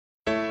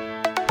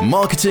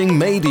Marketing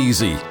Made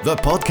Easy, the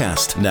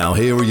podcast. Now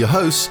here are your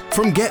hosts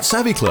from Get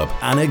Savvy Club,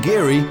 Anna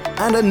Geary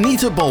and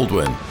Anita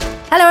Baldwin.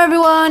 Hello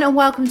everyone and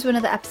welcome to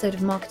another episode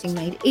of Marketing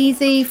Made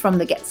Easy from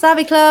the Get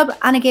Savvy Club.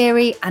 Anna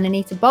Geary and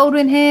Anita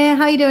Baldwin here.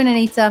 How are you doing,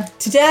 Anita?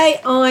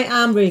 Today I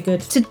am really good.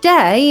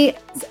 Today's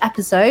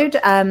episode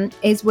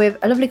is with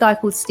a lovely guy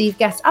called Steve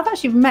Guest. I've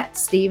actually met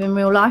Steve in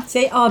real life.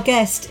 See, our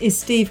guest is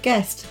Steve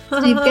Guest.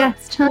 Steve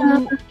Guest.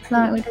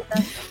 Like we did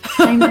that.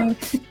 I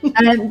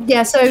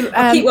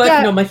keep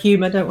working on my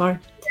humour, don't worry.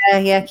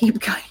 Yeah,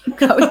 keep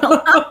going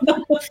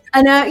on.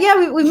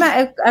 And we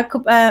met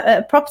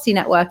at property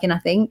networking, I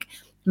think,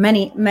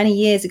 many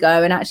years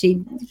ago, and actually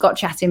got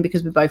chatting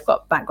because we both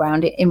got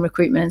background in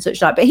recruitment and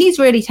such like. But he's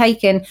really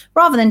taken,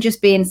 rather than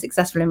just being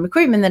successful in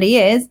recruitment that he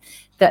is,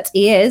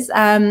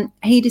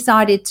 he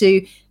decided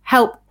to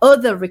help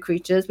other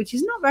recruiters, which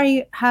is not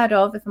very heard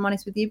of, if I'm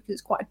honest with you, because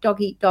it's quite a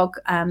dog-eat-dog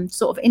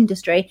sort of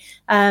industry.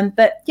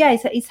 But yeah,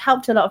 he's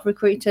helped a lot of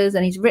recruiters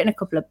and he's written a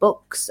couple of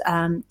books.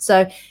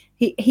 So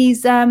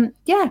he's at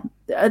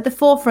the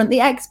forefront, the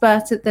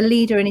expert, the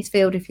leader in his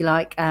field, if you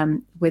like,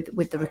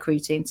 with the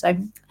recruiting. So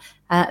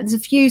there's a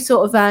few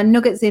sort of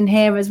nuggets in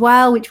here as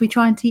well, which we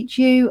try and teach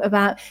you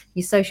about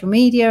your social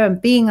media and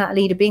being that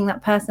leader, being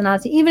that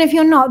personality. Even if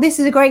you're not, this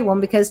is a great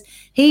one because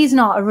he's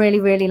not a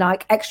really, really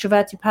like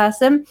extroverted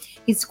person.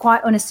 He's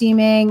quite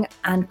unassuming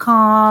and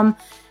calm,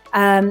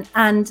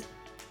 and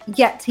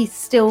yet he's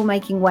still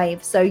making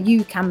waves. So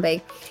you can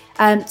be.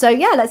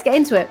 Let's get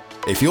into it.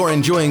 If you're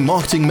enjoying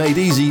Marketing Made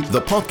Easy,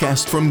 the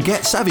podcast from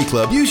Get Savvy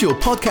Club, use your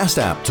podcast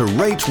app to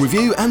rate,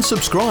 review and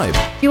subscribe. Do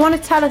you want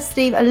to tell us,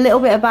 Steve, a little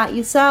bit about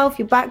yourself,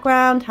 your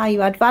background, how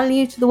you add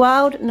value to the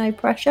world? No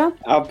pressure.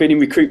 I've been in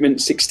recruitment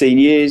 16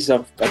 years.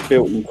 I've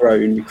built and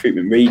grown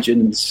recruitment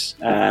regions.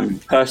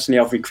 Personally,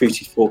 I've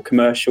recruited for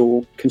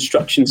commercial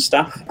construction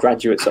staff,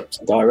 graduates up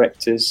to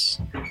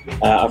directors.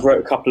 I've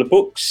wrote a couple of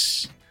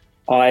books.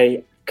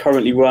 I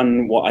currently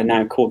run what I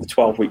now call the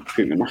 12-week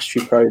recruitment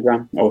mastery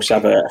program. I also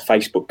have a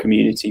Facebook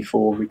community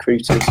for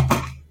recruiters,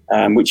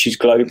 which is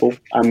global,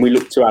 and we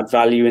look to add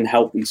value and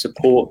help and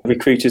support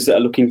recruiters that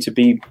are looking to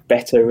be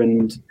better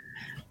and,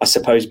 I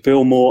suppose,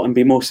 bill more and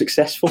be more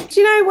successful.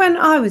 Do you know, when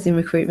I was in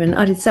recruitment,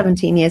 I did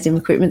 17 years in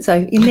recruitment,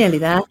 so you're nearly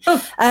there.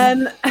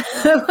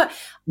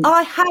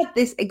 I had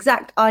this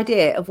exact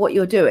idea of what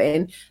you're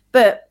doing,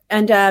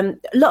 and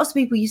lots of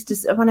people used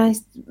to, when I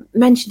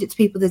mentioned it to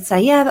people, they'd say,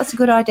 yeah, that's a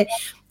good idea.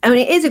 I mean,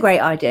 it is a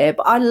great idea,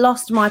 but I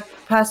lost my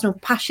personal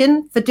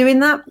passion for doing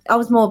that. I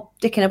was more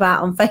dicking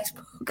about on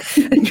Facebook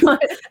and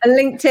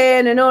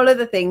LinkedIn and all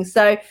other things.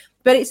 So,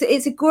 but it's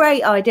a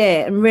great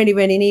idea and really,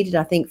 really needed,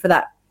 I think, for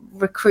that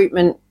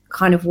recruitment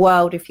kind of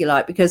world, if you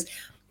like, because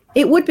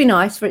it would be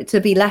nice for it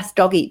to be less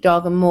dog eat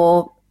dog and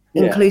more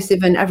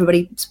inclusive and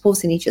everybody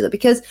supporting each other,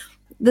 because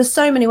there's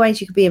so many ways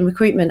you could be in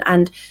recruitment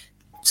and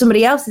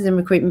somebody else is in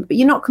recruitment, but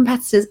you're not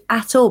competitors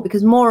at all,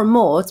 because more and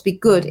more, to be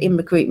good in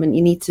recruitment,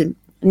 you need to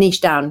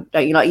niche down,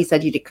 don't you? Like you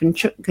said, you did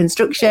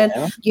construction.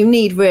 Yeah. You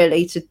need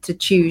really to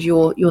choose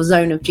your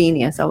zone of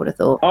genius, I would have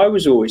thought. I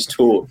was always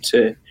taught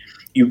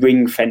you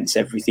ring fence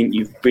everything.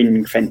 You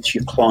ring fence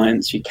your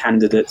clients, your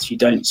candidates. You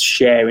don't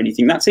share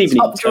anything. That's even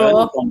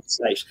internal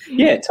conversation.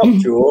 Yeah, top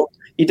drawer.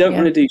 You don't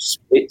want to do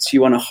splits.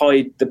 You want to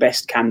hide the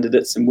best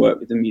candidates and work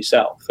with them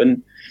yourself.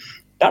 And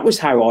that was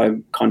how I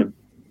kind of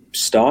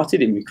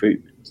started in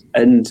recruitment.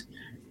 And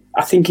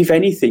I think, if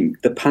anything,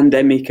 the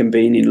pandemic and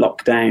being in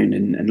lockdown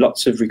and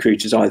lots of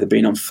recruiters either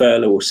being on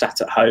furlough or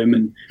sat at home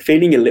and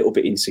feeling a little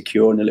bit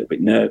insecure and a little bit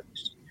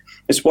nervous.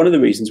 It's one of the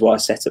reasons why I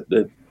set up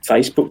the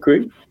Facebook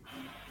group.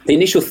 The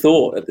initial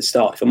thought at the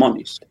start, if I'm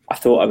honest, I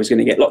thought I was going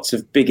to get lots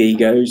of big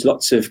egos,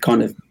 lots of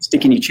kind of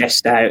sticking your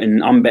chest out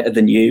and I'm better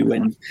than you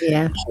and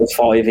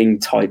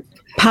high-fiving type.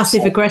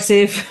 Passive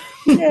aggressive.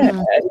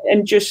 Yeah,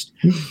 and just,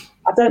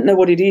 I don't know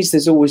what it is.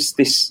 There's always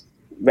this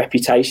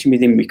reputation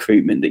within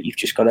recruitment that you've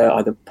just got to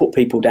either put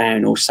people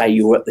down or say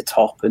you're at the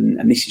top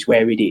and this is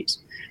where it is.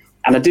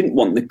 And I didn't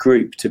want the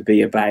group to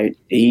be about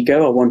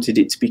ego. I wanted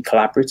it to be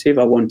collaborative.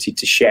 I wanted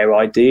to share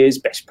ideas,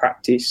 best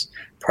practice,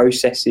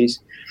 processes.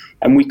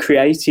 And I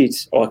created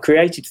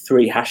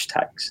 3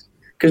 hashtags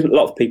because a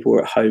lot of people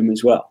were at home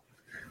as well.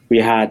 We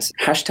had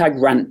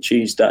hashtag Rant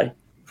Tuesday.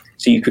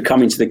 So you could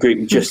come into the group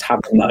and just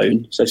have a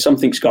moan. So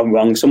something's gone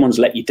wrong, someone's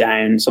let you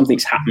down,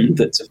 something's happened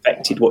that's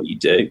affected what you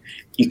do.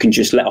 You can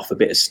just let off a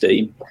bit of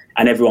steam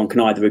and everyone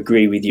can either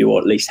agree with you or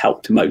at least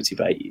help to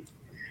motivate you.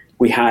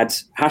 We had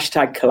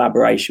hashtag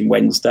Collaboration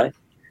Wednesday.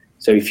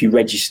 So if you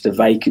registered a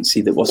vacancy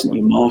that wasn't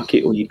your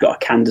market or you'd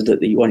got a candidate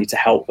that you wanted to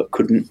help but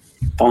couldn't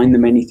find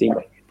them anything,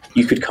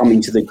 you could come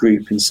into the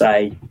group and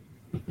say,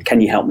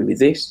 can you help me with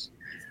this?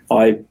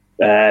 I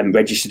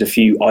registered a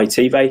few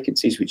IT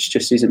vacancies, which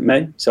just isn't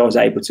me. So I was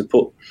able to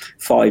put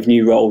 5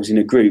 new roles in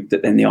a group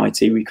that then the IT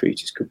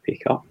recruiters could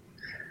pick up.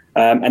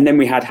 And then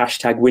we had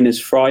hashtag Winners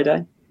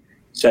Friday.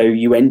 So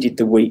you ended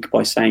the week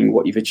by saying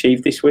what you've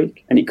achieved this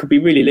week. And it could be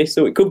really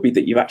little. It could be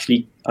that you've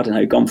actually,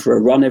 gone for a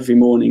run every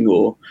morning,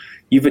 or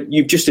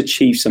you've just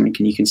achieved something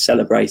and you can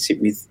celebrate it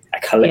with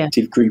a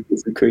collective group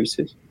of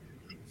recruiters.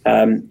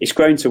 It's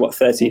grown to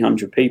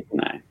 1,300 people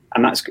now.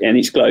 and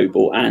it's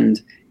global,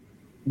 and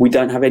we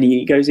don't have any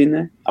egos in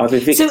there. I've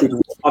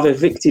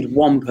evicted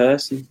one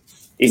person.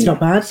 It's not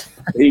bad.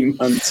 3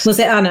 months. Was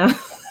it Anna?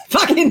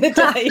 Back in the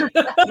day.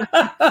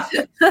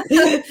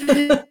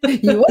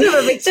 You would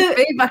have evicted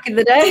me back in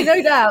the day,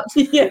 no doubt.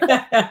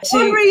 Yeah.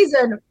 One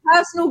reason,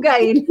 personal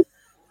gain.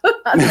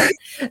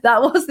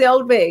 That was the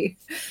old me.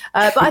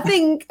 But I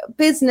think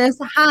business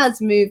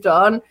has moved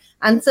on,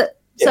 and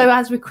so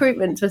has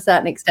recruitment to a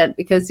certain extent,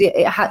 because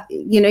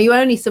you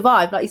only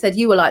survived, like you said,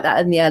 you were like that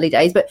in the early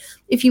days, but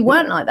if you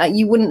weren't like that,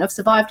 you wouldn't have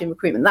survived in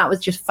recruitment. That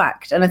was just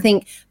fact. And I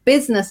think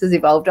business has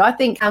evolved. I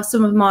think how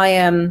some of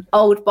my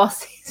old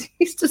bosses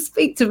used to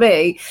speak to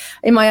me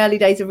in my early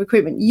days of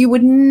recruitment, you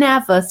would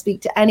never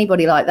speak to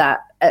anybody like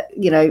that.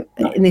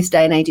 In this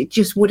day and age, it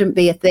just wouldn't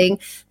be a thing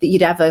that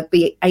you'd ever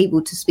be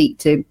able to speak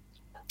to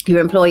your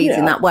employees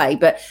in that way.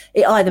 But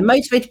it either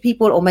motivated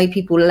people or made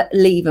people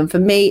leave, and for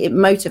me it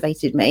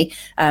motivated me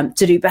to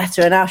do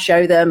better, and I'll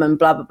show them and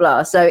blah blah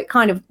blah. So it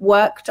kind of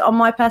worked on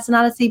my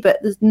personality, but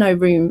there's no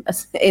room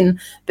in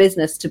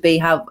business to be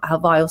how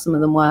vile some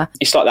of them were.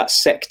 It's like that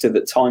sector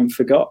that time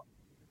forgot,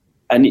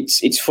 and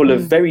it's full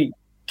of very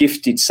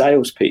gifted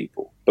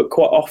salespeople, but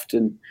quite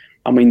often,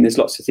 I mean, there's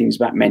lots of things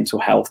about mental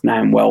health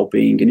now and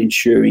well-being and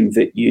ensuring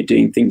that you're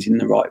doing things in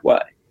the right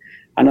way.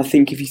 And I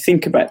think if you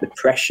think about the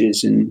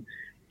pressures and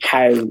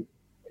how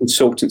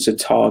consultants are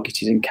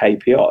targeted and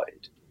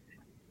KPI'd,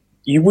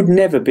 you would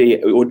never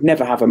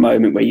have a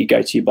moment where you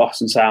go to your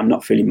boss and say, I'm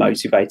not feeling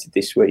motivated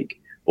this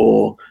week,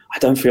 or I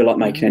don't feel like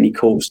making any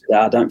calls today,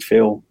 I don't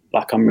feel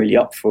like I'm really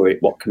up for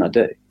it, what can I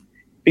do?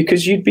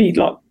 Because you'd be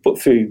like put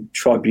through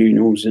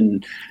tribunals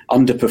and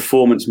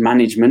underperformance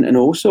management and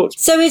all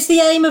sorts. So is the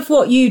aim of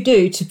what you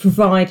do to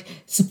provide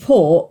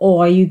support,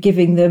 or are you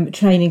giving them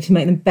training to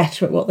make them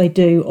better at what they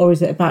do, or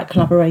is it about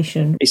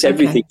collaboration? It's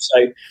everything.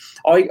 So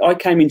I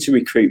came into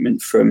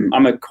recruitment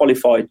I'm a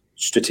qualified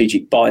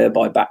strategic buyer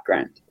by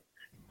background.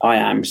 I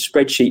am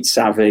spreadsheet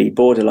savvy,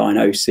 borderline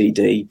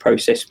OCD,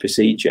 process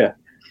procedure.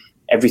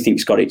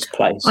 Everything's got its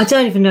place. I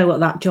don't even know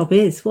what that job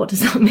is. What does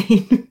that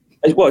mean?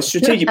 Well,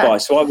 strategic buyer.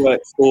 So I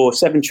worked for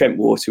Severn Trent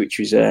Water, which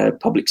was a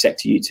public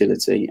sector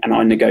utility, and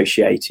I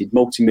negotiated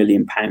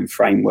multi-million-pound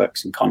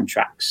frameworks and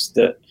contracts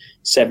that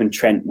Severn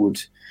Trent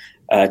would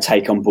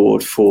take on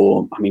board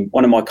for. I mean,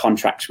 one of my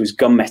contracts was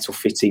gunmetal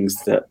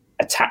fittings that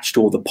attached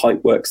all the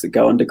pipe works that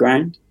go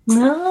underground.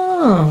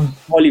 Oh.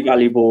 Highly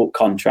valuable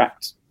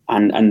contract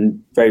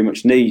and very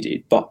much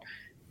needed. But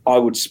I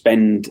would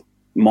spend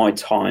my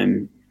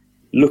time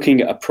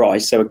looking at a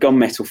price. So a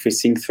gunmetal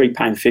fitting,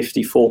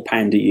 £3.50,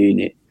 £4 a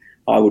unit.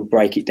 I would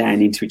break it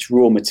down into its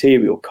raw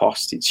material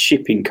costs, its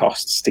shipping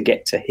costs to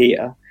get to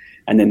here,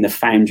 and then the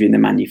foundry and the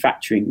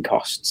manufacturing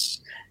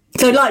costs.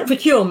 So like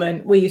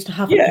procurement, we used to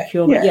have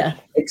procurement. Yeah,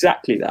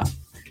 exactly that.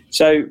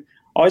 So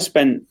I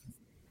spent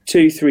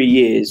 2-3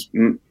 years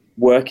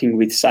working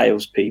with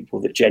salespeople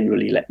that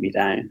generally let me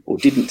down, or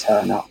didn't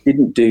turn up,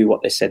 didn't do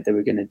what they said they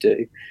were going to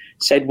do,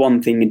 said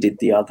one thing and did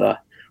the other,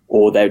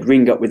 or they'd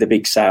ring up with a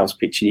big sales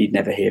pitch and you'd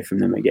never hear from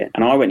them again.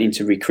 And I went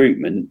into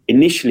recruitment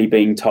initially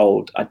being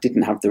told I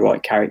didn't have the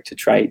right character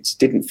traits,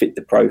 didn't fit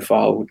the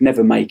profile, would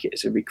never make it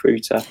as a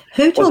recruiter.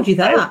 Who told you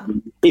that?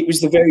 It was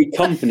the very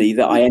company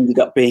that I ended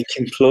up being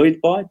employed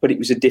by, but it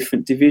was a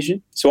different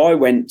division. So I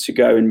went to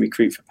go and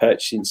recruit for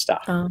purchasing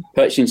staff.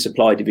 Purchasing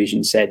supply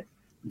division said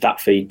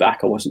that feedback,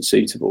 I wasn't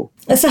suitable.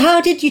 So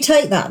how did you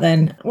take that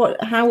then?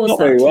 How was Not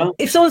that? very well.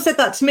 If someone said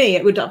that to me,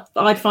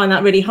 I'd find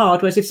that really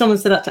hard. Whereas if someone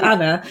said that to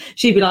Anna,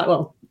 she'd be like,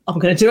 "Well, I'm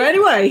going to do it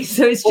anyway."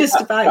 So it's just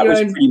about your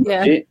own.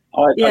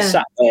 I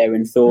sat there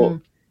and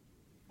thought,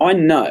 I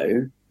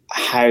know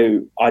how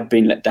I'd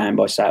been let down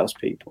by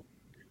salespeople.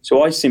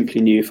 So I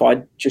simply knew if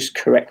I just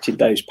corrected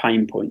those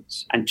pain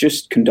points and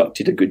just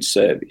conducted a good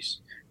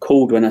service,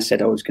 called when I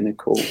said I was going to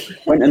call,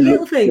 went and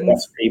looked at the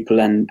best people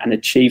and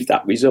achieved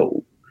that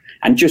result,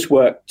 and just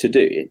worked to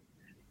do it,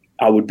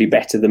 I would be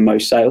better than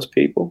most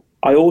salespeople.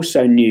 I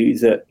also knew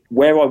that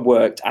where I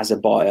worked as a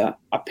buyer,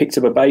 I picked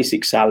up a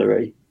basic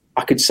salary.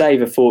 I could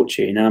save a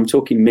fortune, and I'm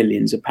talking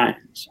millions of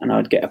pounds, and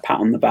I'd get a pat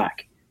on the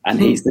back, and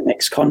here's the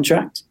next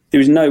contract. There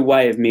was no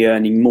way of me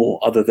earning more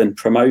other than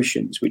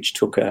promotions, which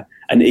took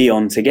an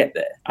eon to get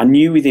there. I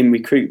knew within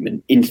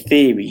recruitment, in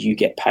theory, you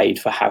get paid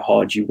for how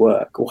hard you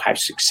work or how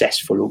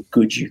successful or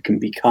good you can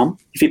become.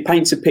 If it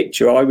paints a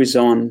picture, I was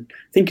on,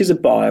 I think as a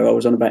buyer, I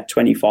was on about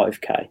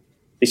 25k.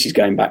 This is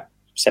going back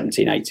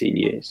 17, 18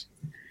 years.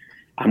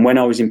 And when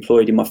I was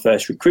employed in my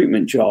first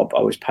recruitment job,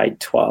 I was paid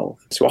 12.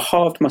 So I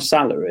halved my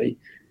salary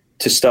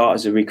to start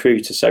as a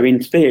recruiter. So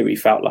in theory,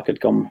 felt like I'd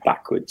gone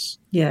backwards.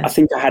 Yeah. I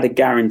think I had a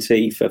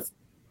guarantee for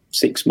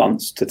 6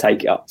 months to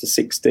take it up to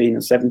 16 or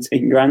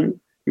 17 grand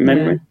from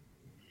memory.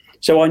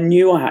 So I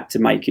knew I had to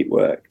make it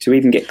work to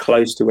even get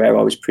close to where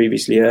I was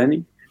previously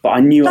earning. But I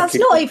knew that's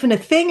not even a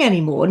thing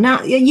anymore.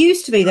 Now, it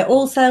used to be that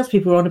all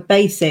salespeople were on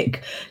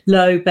a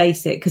low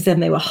basic, because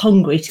then they were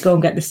hungry to go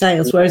and get the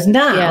sales. Whereas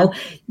now,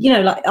 you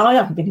know, like I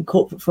haven't been in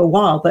corporate for a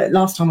while, but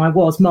last time I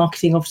was,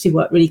 marketing obviously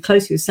worked really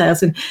closely with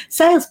sales, and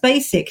sales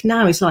basic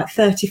now is like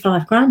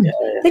 35 grand.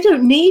 Yeah. They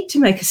don't need to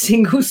make a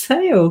single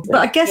sale. But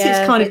I guess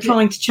it's kind of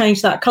trying to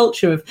change that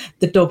culture of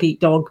the dog eat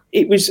dog.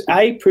 It was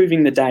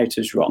proving the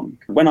doubters wrong.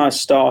 When I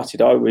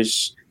started, I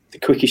was the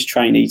quickest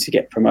trainee to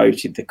get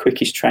promoted, the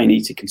quickest trainee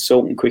to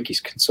consultant,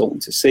 quickest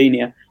consultant to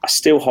senior. I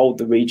still hold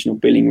the regional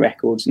billing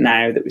records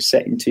now that was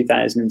set in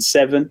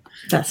 2007.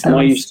 That's and nice.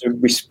 I used to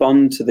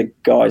respond to the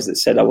guys that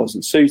said I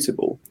wasn't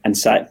suitable and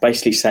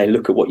basically say,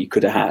 look at what you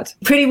could have had.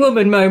 Pretty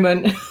woman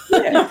moment.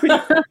 Yeah,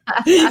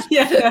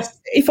 Yeah.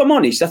 If I'm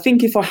honest, I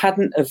think if I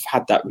hadn't have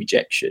had that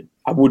rejection,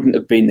 I wouldn't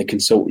have been the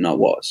consultant I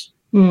was.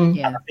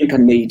 Yeah. I think I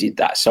needed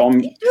that. So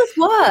I'm, It does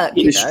work.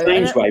 in a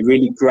strange way,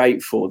 really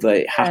grateful that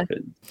it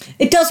happened.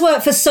 It does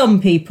work for some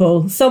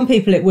people. Some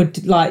people it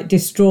would like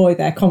destroy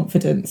their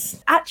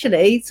confidence.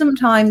 Actually,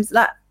 sometimes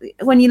that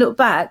when you look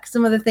back,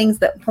 some of the things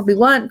that probably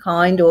weren't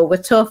kind or were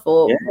tough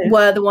or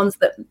were the ones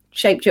that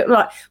shaped you.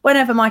 Like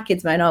whenever my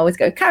kids moan, I always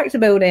go character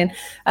building.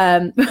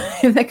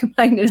 If they're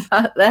complaining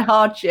about their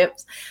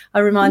hardships, I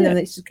remind them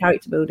that it's just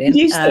character building. It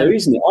is though,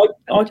 isn't it?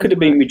 I could have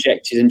been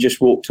rejected and just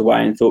walked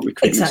away and thought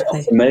recruitment's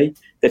not for me.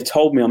 They've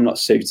told me I'm not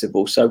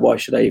suitable, so why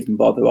should I even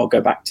bother? I'll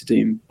go back to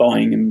doing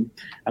buying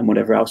and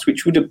whatever else,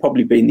 which would have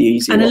probably been the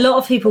easy And one. a lot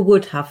of people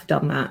would have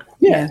done that.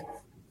 Yeah.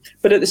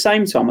 But at the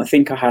same time, I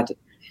think I had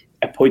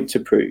a point to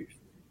prove.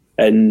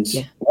 And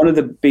one of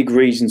the big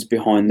reasons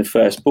behind the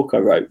first book I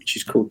wrote, which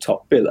is called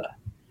Top Biller,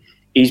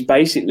 is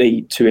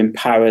basically to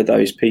empower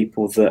those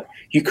people that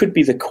you could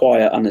be the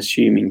quiet,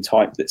 unassuming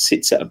type that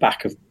sits at the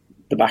back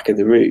of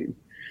the room,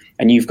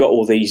 and you've got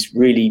all these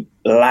really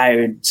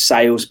loud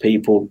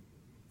salespeople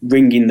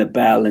ringing the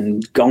bell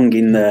and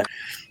gonging the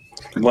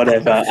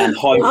whatever and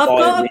high I've got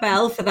fiving. a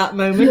bell for that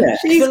moment. Yeah.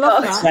 She's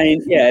got that.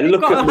 Saying,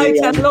 look got at a me.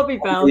 hotel lobby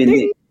bell.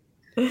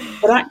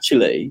 But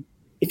actually,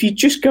 if you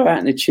just go out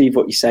and achieve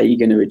what you say you're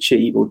going to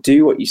achieve, or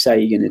do what you say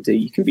you're going to do,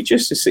 you can be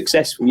just as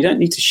successful. You don't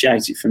need to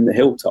shout it from the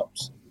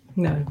hilltops.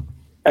 No.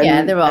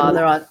 There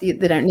are. They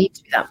don't need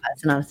to be that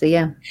personality.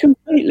 Yeah,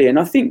 completely. And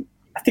I think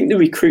the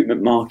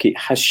recruitment market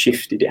has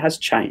shifted. It has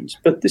changed,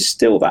 but there's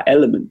still that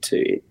element to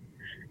it.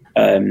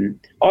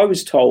 I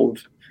was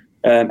told,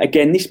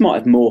 again, this might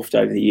have morphed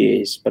over the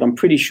years, but I'm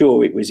pretty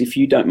sure it was if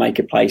you don't make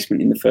a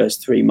placement in the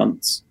first 3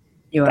 months,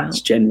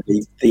 that's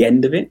generally the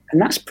end of it. And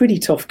that's pretty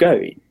tough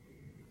going,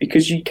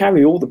 because you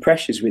carry all the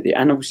pressures with it,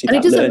 and obviously, and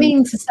it doesn't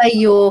mean to say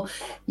you're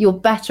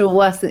better or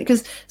worse than,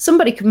 because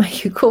somebody can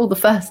make you call the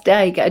first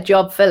day, get a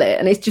job, fill it,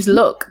 and it's just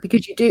luck,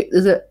 because you do.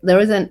 There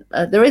is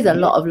a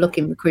lot of luck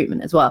in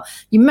recruitment as well.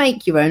 You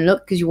make your own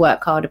luck because you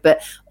work harder,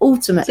 but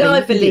ultimately,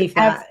 I believe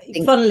that.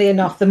 Funnily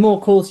enough, the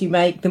more calls you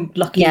make, the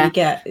luckier you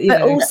get.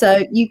 But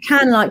also, you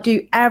can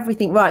do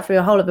everything right through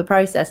a whole of a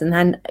process, and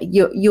then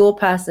your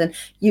person,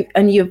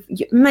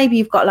 maybe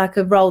you've got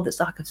a role that's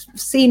like a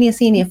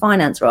senior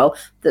finance role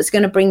that's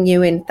going to bring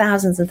you in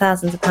thousands and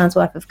thousands of pounds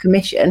worth of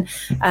commission,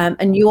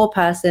 and your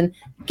person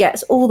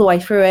gets all the way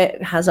through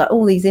it, has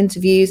all these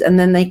interviews, and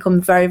then they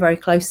come very, very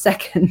close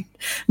second,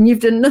 and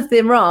you've done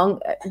nothing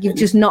wrong. You've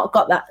just not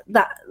got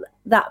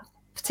that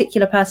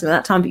particular person at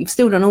that time, but you've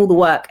still done all the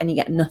work and you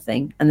get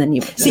nothing, and then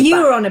you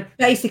were on a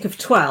basic of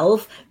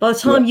 12. By the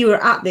time you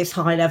were at this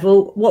high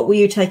level, what were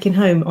you taking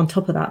home on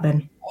top of that then?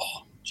 Do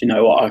you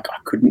know what? I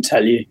couldn't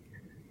tell you.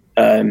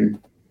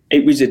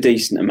 It was a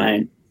decent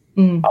amount.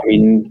 I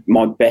mean,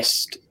 my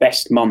best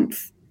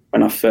month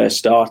when I first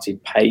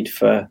started paid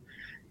for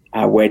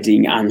our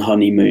wedding and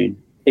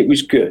honeymoon. It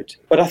was good.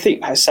 But I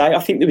think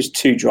there was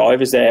two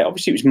drivers there.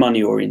 Obviously, it was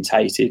money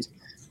orientated.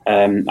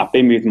 I've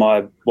been with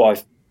my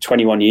wife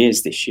 21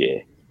 years this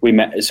year. We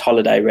met as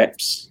holiday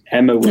reps.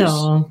 Emma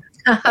was...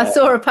 I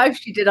saw a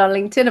post you did on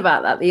LinkedIn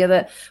about that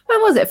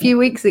when was it? A few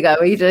weeks ago,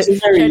 where you did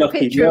a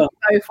picture of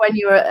both when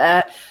you were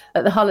at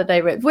the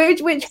holiday rep.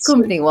 Which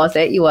company was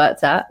it you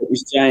worked at? It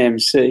was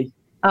JMC.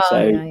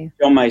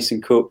 John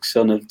Mason Cook,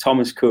 son of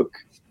Thomas Cook,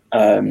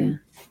 and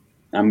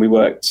we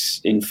worked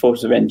in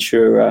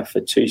Fuerteventura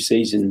for 2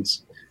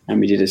 seasons,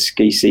 and we did a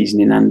ski season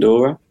in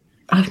Andorra.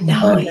 Oh,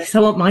 nice! I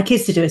want my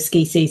kids to do a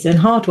ski season.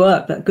 Hard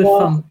work, but good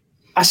fun.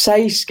 I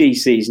say ski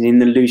season in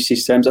the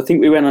loosest terms. I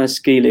think we went on a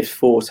ski lift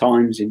 4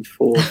 times in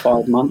 4 or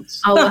 5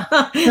 months.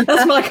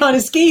 That's my kind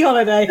of ski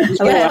holiday.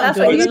 That's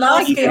what the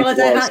last ski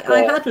holiday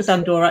I had was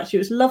Andorra. Actually,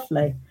 it was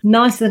lovely,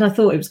 nicer than I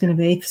thought it was going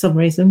to be for some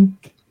reason.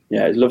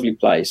 Yeah, it was a lovely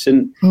place.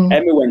 And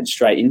Emma went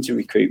straight into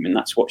recruitment.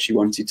 That's what she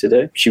wanted to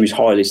do. She was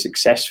highly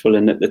successful.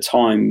 And at the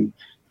time,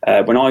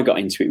 when I got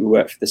into it, we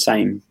worked for the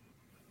same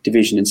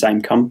division and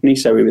same company.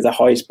 So we were the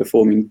highest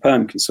performing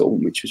perm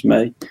consultant, which was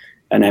me.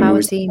 And Emma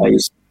was the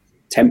highest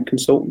temp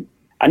consultant.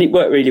 And it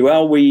worked really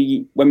well.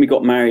 When we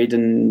got married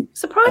and...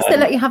 Surprised they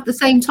let you have the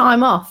same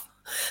time off.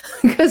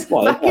 Because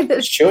back in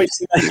the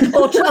choice,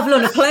 or travel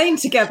on a plane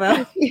together.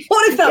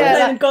 What if that plane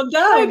had gone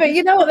down? No, but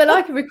you know what they're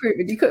like in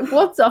recruitment. You cut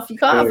once off, you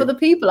can't have other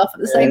people off at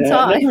the same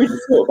time. I never really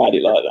thought about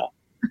it like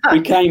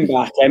we came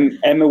back.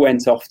 Emma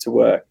went off to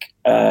work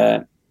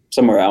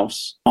somewhere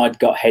else. I'd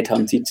got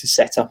headhunted to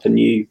set up a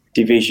new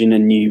division, a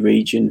new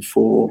region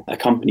for a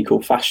company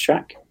called Fast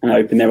Track, and I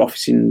opened their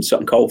office in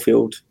Sutton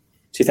Coldfield.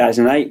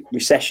 2008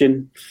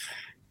 recession,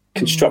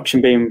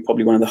 construction being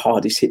probably one of the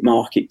hardest hit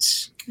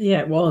markets.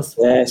 Yeah, it was.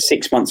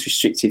 6 months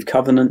restrictive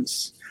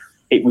covenants.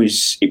 It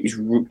was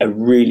a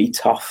really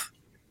tough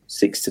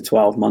 6 to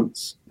 12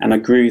 months. And I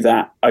grew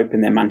that,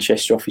 opened their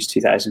Manchester office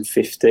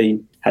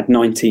 2015, had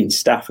 19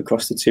 staff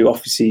across the 2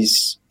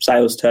 offices,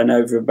 sales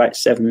turnover of about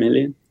 7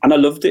 million. And I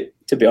loved it,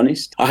 to be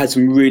honest. I had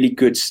some really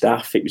good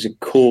staff. It was a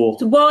core.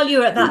 So while you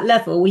were at that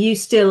level, were you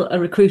still a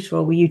recruiter,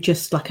 or were you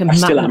just like a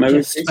manager? Still am a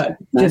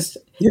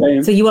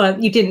recruiter. So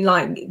you didn't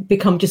like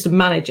become just a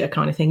manager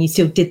kind of thing. You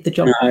still did the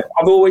job. No,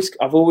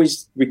 I've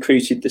always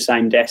recruited the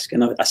same desk,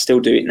 and I still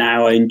do it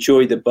now. I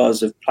enjoy the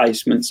buzz of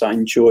placements. I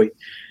enjoy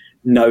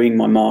knowing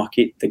my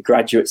market. The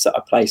graduates that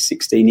I placed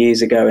 16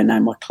 years ago are now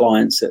my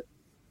clients at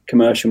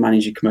commercial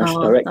manager,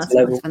 commercial director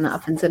level. When that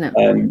happens, isn't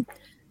it?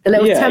 The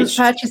little temp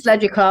purchase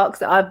ledger clerks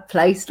that I've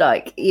placed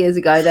like years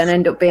ago then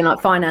end up being like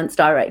finance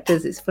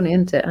directors. It's funny,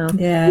 isn't it?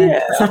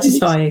 Yeah,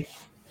 satisfying.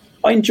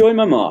 I enjoy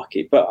my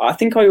market, but I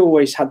think I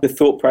always had the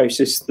thought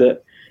process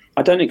that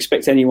I don't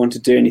expect anyone to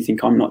do anything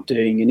I'm not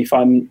doing. And if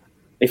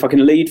I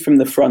can lead from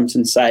the front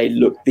and say,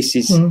 look, this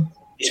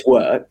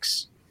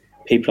works,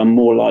 people are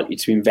more likely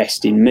to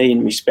invest in me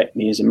and respect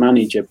me as a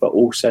manager, but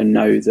also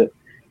know that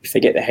if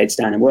they get their heads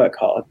down and work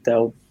hard,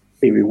 they'll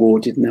be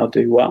rewarded and they'll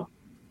do well.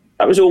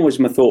 That was always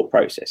my thought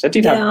process. I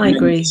did have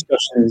many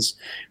discussions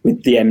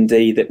with the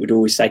MD that would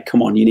always say,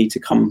 come on, you need to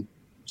come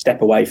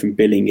step away from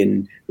billing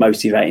and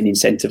motivate and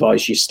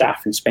incentivise your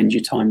staff and spend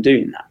your time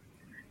doing that,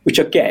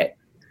 which I get.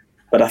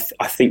 But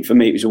I think for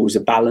me, it was always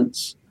a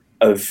balance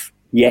of,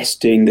 yes,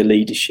 doing the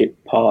leadership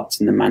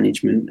parts and the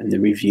management and the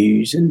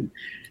reviews and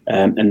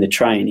the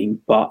training,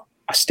 but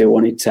I still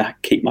wanted to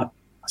keep my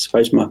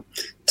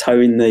toe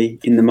in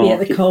the market. Yeah,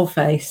 the coal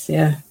face,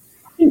 yeah.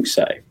 I think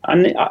so.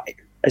 And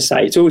I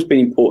say it's always been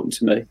important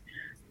to me,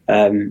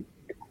 and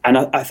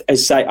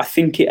I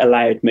think it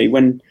allowed me,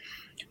 when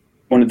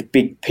one of the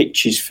big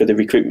pitches for the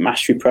Recruitment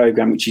Mastery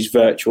Programme, which is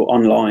virtual,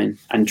 online,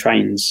 and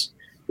trains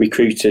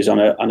recruiters on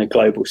a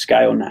global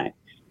scale now,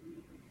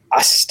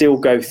 I still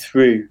go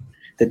through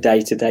the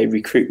day-to-day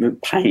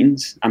recruitment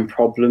pains and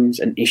problems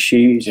and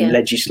issues and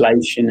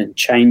legislation and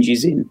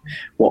changes in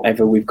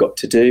whatever we've got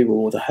to do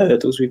or the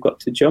hurdles we've got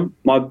to jump.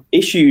 My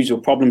issues or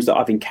problems that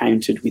I've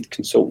encountered with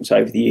consultants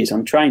over the years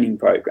on training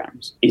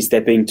programs is they're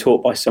being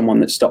taught by someone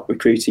that stopped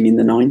recruiting in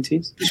the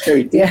 90s. It's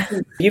very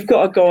different. You've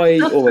got a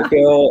guy or a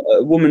girl,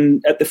 a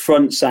woman at the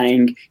front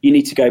saying you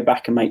need to go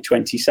back and make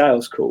 20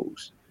 sales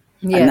calls.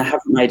 And they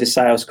haven't made a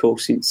sales call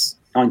since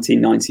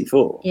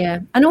 1994.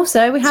 Yeah, and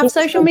also we have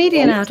social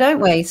media now, don't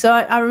we? So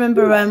I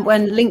remember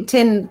when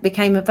LinkedIn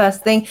became the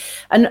first thing,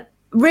 and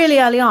really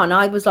early on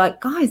I was like,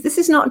 guys, this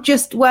is not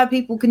just where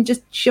people can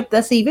just shove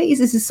their CVs.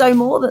 This is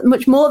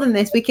much more than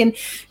this. We can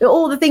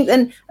all the things.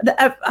 And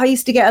I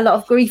used to get a lot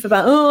of grief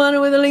about, I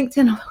know with a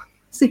LinkedIn.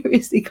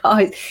 Seriously,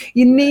 guys,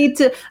 you need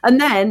to. And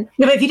then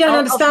but if you don't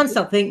understand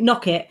something,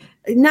 knock it.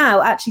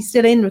 Now, actually,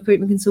 still in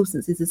recruitment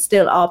consultancies, there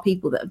still are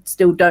people that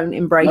still don't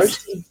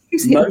embrace.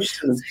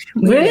 Most of them.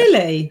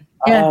 Really?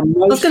 Yeah. I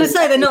was going to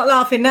say they're not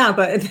laughing now,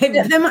 but they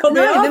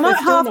might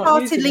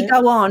half-heartedly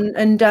go on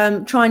and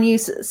try and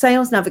use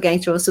Sales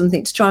Navigator or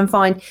something to try and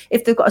find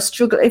if they've got a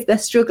struggle, if they're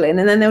struggling,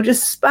 and then they'll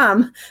just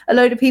spam a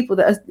load of people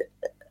that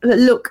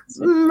look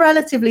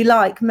relatively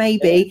like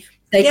maybe.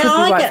 They could be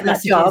right, I get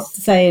that job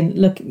saying,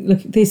 look,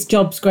 this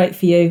job's great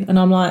for you. And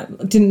I'm like,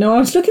 I didn't know I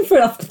was looking for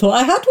it. I thought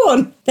I had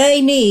one. They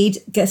need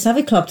Get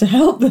Savvy Club to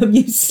help them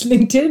use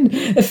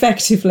LinkedIn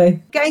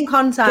effectively. Get in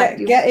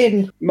contact. Get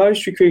in.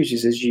 Most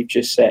recruiters, as you've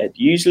just said,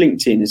 use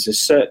LinkedIn as a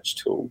search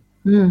tool.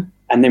 And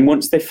then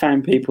once they've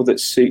found people that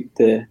suit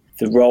the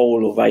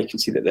role or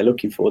vacancy that they're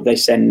looking for, they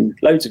send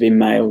loads of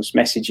emails,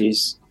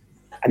 messages,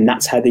 and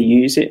that's how they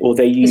use it. Or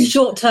they use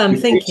short-term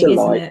thinking,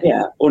 isn't it?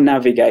 Yeah, or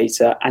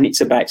Navigator, and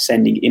it's about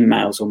sending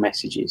emails or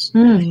messages.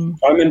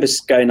 I remember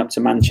going up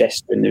to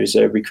Manchester, and there was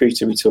a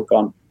recruiter we took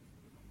on,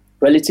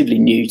 relatively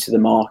new to the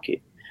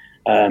market.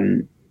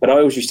 But I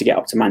always used to get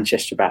up to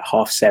Manchester about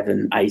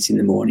 7:30, 8 in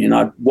the morning, and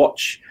I'd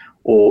watch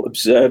or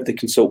observe the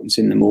consultants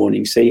in the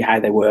morning, see how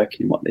they're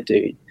working and what they're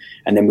doing.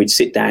 And then we'd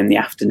sit down in the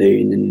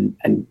afternoon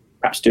and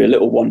perhaps do a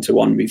little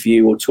one-to-one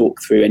review or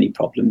talk through any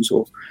problems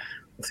or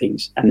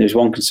things. And there was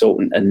one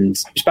consultant, and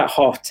it was about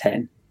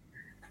 10:30,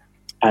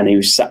 and he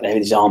was sat there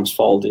with his arms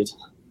folded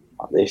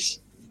like this.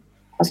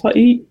 I was like, are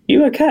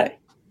you okay?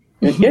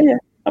 He went, yeah.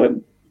 I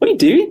went, what are you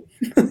doing?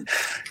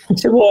 He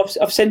said, well,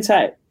 I've sent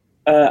out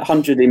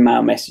 100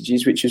 email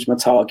messages, which was my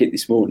target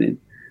this morning.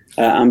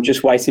 I'm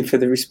just waiting for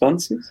the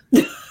responses.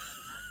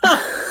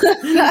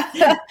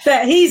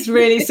 Bet he's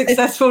really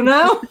successful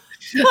now.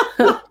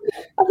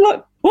 I'm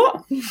like,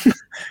 what?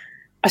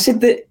 I said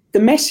that the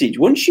message,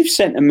 once you've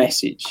sent a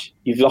message,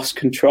 you've lost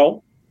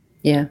control.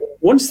 Yeah.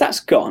 Once that's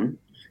gone,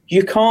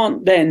 you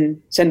can't then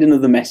send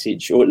another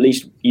message, or at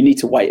least you need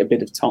to wait a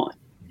bit of time.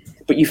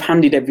 But you've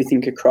handed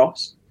everything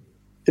across.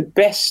 the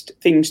best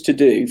things to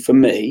do for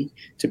me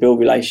to build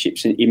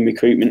relationships in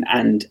recruitment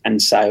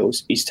and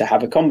sales is to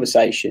have a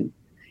conversation.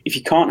 If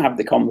you can't have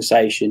the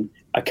conversation,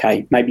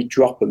 okay, maybe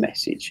drop a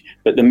message,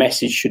 but the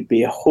message should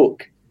be a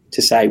hook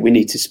to say we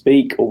need to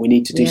speak or we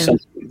need to do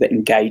something that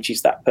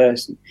engages that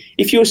person.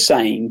 If you're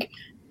saying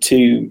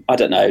to, I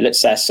don't know, let's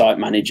say a site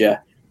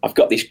manager, I've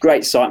got this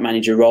great site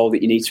manager role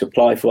that you need to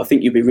apply for. I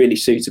think you'd be really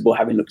suitable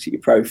having looked at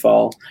your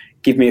profile.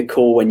 Give me a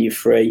call when you're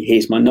free.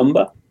 Here's my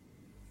number.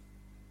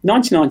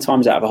 99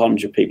 times out of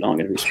 100 people aren't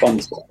going to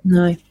respond to that.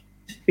 No.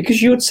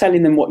 Because you're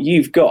telling them what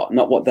you've got,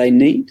 not what they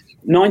need.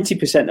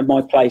 90% of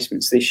my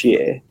placements this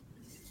year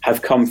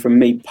have come from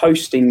me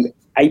posting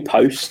a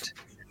post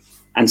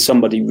and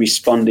somebody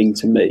responding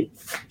to me.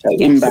 So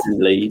inbound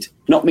lead,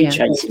 not me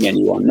chasing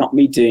anyone, not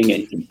me doing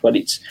anything, but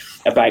it's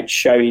about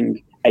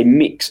showing a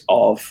mix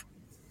of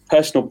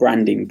personal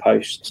branding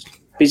posts,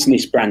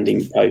 business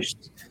branding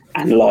posts,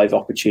 and live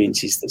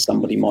opportunities that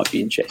somebody might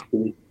be interested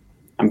in.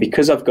 And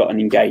because I've got an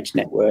engaged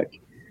network,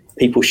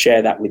 people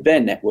share that with their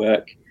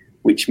network,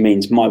 which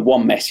means my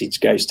one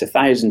message goes to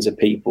thousands of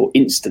people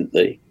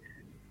instantly.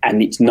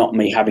 And it's not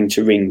me having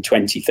to ring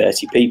 20,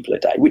 30 people a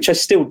day, which I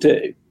still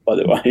do, by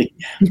the way.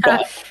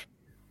 But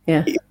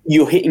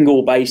you're hitting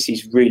all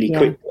bases really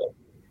quickly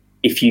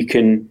if you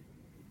can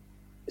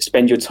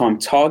spend your time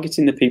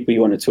targeting the people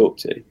you want to talk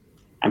to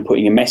and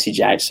putting a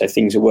message out so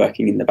things are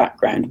working in the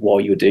background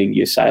while you're doing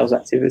your sales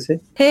activity.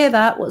 Hear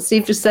that, what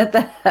Steve just said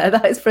there.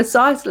 That is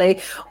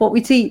precisely what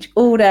we teach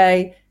all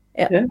day,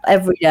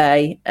 every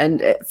day.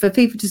 And for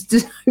people just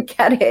to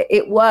get it,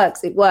 it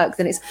works.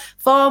 And it's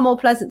far more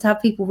pleasant to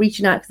have people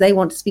reaching out because they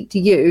want to speak to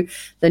you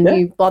than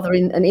you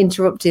bothering and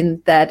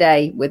interrupting their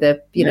day with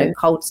a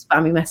cold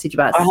spammy message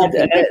about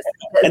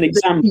an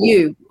example.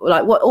 You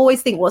like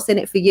always think what's in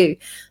it for you.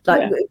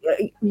 Like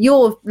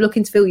you're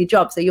looking to fill your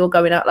job, so you're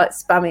going out like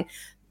spamming.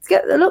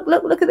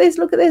 Look at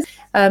this.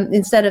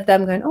 Instead of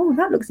them going, oh,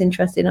 that looks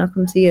interesting, I'll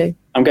come to you.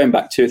 I'm going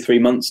back 2 or 3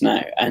 months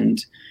now,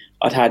 and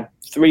I'd had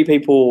 3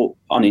 people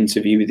on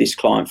interview with this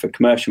client for a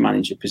commercial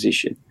manager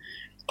position.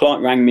 The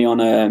client rang me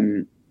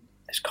on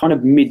it's kind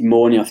of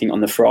mid-morning, I think,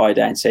 on the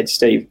Friday, and said,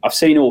 Steve, I've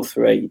seen all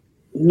 3.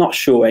 I'm not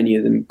sure any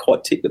of them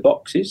quite tick the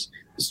boxes.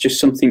 There's just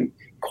something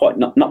quite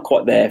not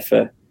quite there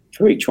for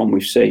each one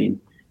we've seen.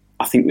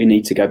 I think we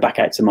need to go back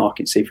out to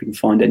market and see if we can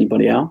find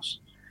anybody else.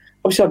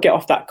 Obviously, I get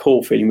off that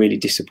call feeling really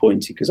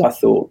disappointed because I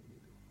thought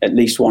at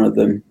least one of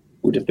them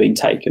would have been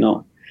taken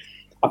on.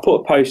 I put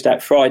a post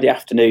out Friday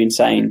afternoon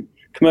saying,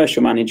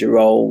 commercial manager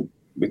role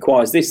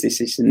requires this,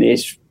 and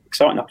this,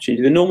 exciting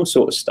opportunity, the normal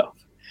sort of stuff.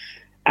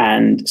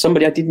 And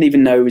somebody I didn't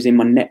even know was in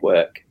my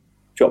network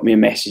dropped me a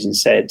message and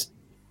said,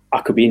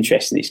 I could be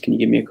interested in this, can you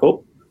give me a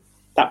call?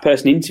 That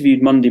person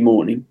interviewed Monday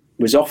morning,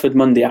 was offered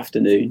Monday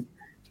afternoon,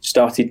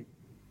 started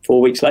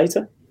 4 weeks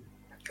later.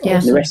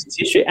 And the rest is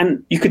history.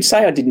 And you could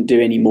say I didn't do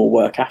any more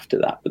work after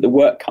that, but the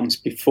work comes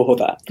before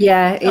that.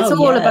 Yeah, it's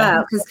all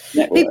about,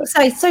 because people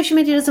say social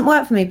media doesn't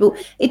work for me, but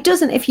it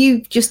doesn't if you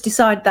just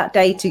decide that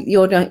day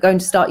you're going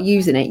to start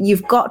using it.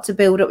 You've got to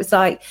build up. It's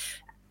like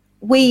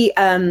we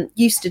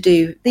used to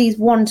do these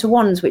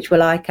one-to-ones, which were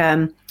like,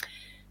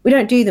 we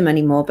don't do them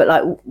anymore, but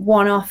like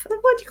one-off,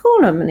 what do you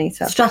call them,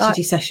 Anita?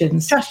 Strategy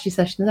sessions, that's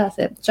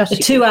it. A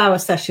 2-hour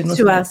session.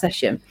 2-hour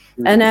session.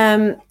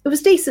 And it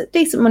was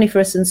decent money for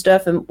us and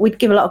stuff, and we'd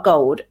give a lot of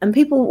gold. And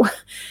people,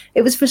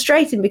 it was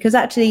frustrating because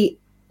actually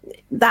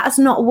that's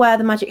not where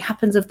the magic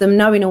happens of them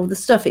knowing all the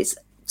stuff. It's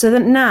so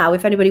that now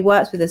if anybody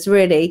works with us,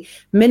 really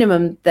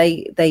minimum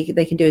they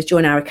can do is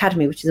join our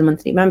academy, which is a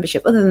monthly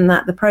membership. Other than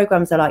that, the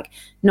programs are like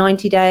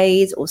 90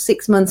 days or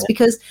 6 months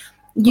because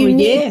you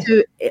need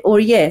to, or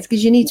years,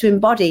 because you need to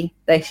embody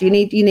this. You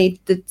need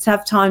to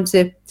have time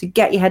to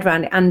get your head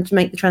around it and to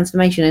make the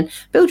transformation and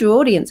build your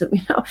audience.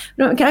 You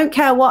know, I don't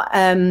care what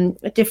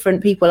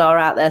different people are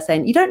out there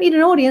saying you don't need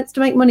an audience to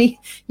make money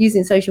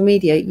using social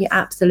media. You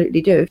absolutely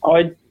do.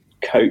 I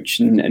coach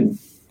and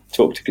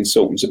talk to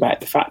consultants about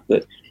the fact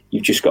that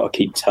you've just got to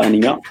keep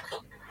turning up.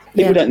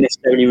 People don't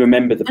necessarily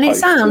remember the and post.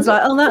 It sounds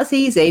like, oh, that's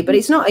easy, but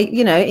it's not.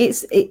 You know,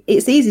 it's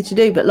easy to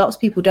do, but lots of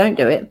people don't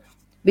do it.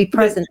 Be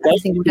present every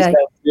single day.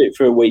 They'll do it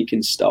for a week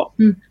and stop.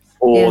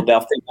 Or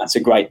they'll think that's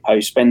a great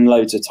post, spend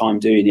loads of time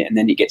doing it, and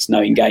then it gets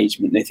no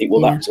engagement. They think,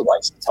 well, that was a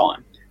waste of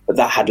time. But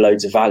that had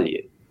loads of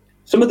value.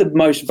 Some of the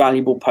most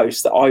valuable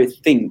posts that I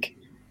think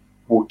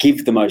will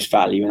give the most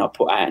value and I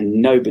put out and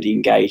nobody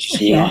engages.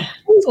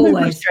 It's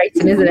always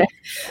frustrating, isn't it?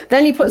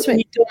 Then you put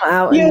something dumb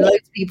out and loads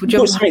of people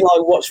jump. Put something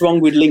like, what's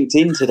wrong with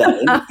LinkedIn today?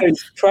 And it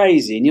goes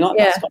crazy. And you're like,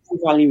 that's not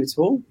value at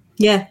all.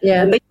 Yeah.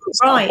 But you're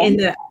right in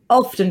that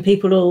often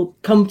people will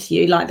come to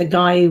you, like the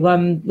guy who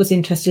was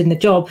interested in the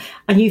job,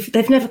 and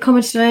they've never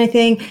commented on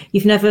anything,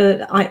 you've never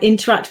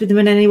interacted with them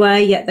in any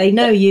way, yet they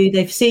know you,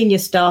 they've seen your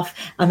stuff,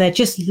 and they're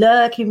just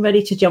lurking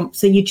ready to jump.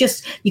 So you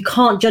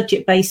can't judge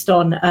it based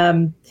on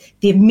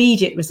the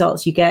immediate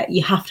results you get.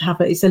 You have to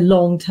have it's a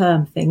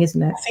long-term thing,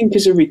 isn't it? I think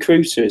as a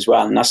recruiter as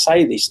well, and I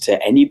say this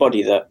to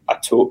anybody that I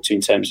talk to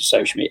in terms of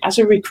social media, as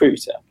a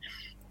recruiter,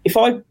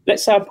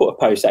 let's say I put a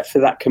post out for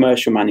that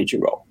commercial manager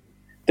role,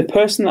 The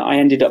person that I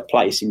ended up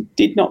placing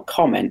did not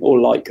comment or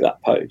like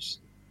that post.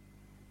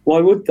 Why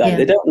would they? Yeah.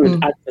 They don't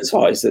want to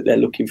advertise that they're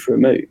looking for a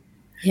move.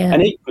 Yeah.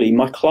 And equally,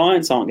 my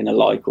clients aren't going to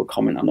like or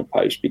comment on a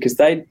post because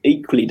they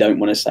equally don't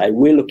want to say,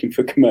 we're looking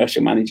for a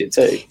commercial manager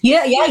too.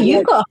 Yeah,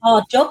 you've got a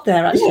hard job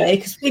there, actually,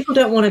 because people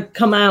don't want to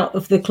come out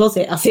of the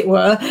closet, as it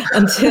were,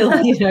 until,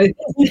 they're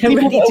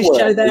ready to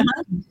show their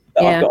hand.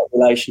 That I've got a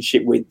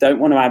relationship with don't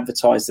want to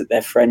advertise that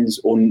they're friends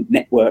or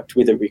networked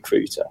with a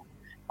recruiter.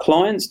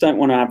 Clients don't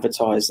want to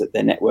advertise that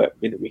they're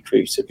networked with a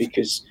recruiter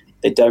because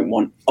they don't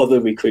want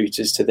other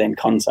recruiters to then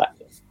contact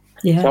them.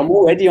 Yeah. So I'm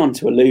already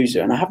onto a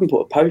loser and I haven't put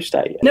a post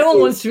out yet. No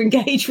one wants to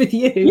engage with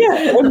you.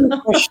 Yeah, I'm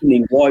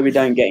questioning why we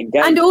don't get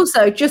engaged. And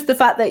also just the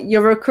fact that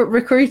you're a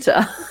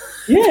recruiter.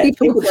 Yeah,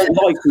 people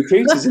don't like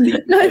recruiters in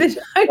the No, they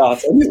don't.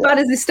 As bad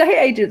as estate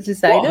agents to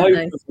say, what don't hope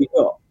they? have we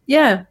got?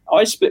 Yeah.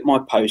 I split my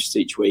posts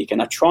each week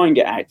and I try and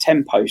get out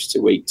 10 posts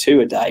a week,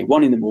 2 a day,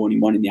 1 in the morning,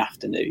 1 in the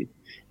afternoon.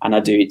 And I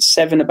do it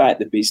 7 about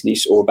the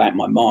business or about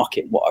my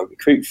market, what I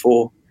recruit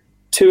for,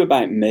 2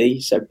 about me,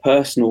 so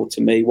personal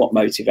to me, what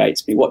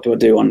motivates me, what do I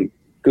do on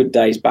good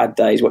days, bad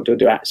days, what do I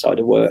do outside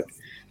of work?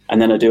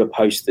 And then I do a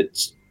post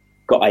that's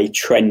got a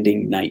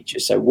trending nature,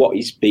 so what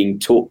is being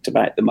talked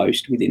about the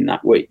most within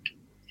that week.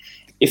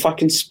 If I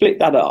can split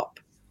that up,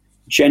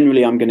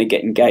 generally I'm going to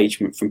get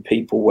engagement from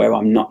people where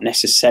I'm not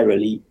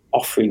necessarily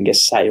offering a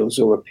sales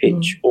or a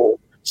pitch or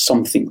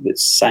something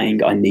that's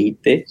saying I need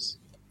this.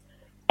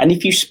 And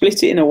if you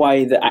split it in a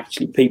way that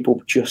actually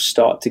people just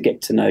start to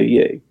get to know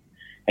you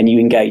and you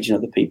engage in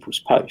other people's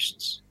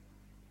posts,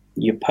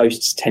 your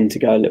posts tend to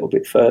go a little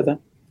bit further.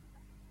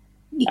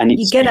 And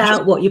you get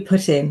out what you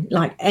put in,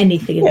 like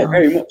anything in life.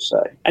 Very much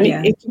so. And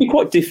it can be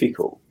quite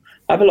difficult.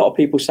 I have a lot of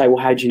people say,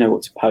 well, how do you know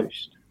what to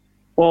post?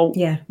 Well,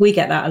 yeah, we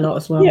get that a lot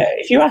as well. Yeah,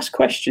 if you ask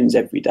questions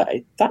every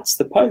day, that's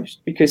the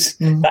post, because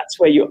that's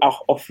where you're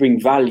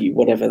offering value,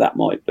 whatever that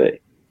might be.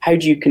 How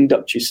do you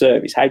conduct your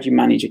service? How do you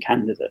manage a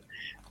candidate?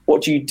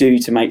 What do you do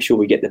to make sure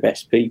we get the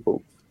best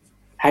people?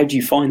 How do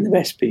you find the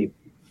best people?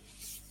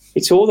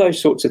 It's all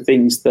those sorts of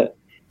things that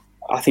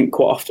I think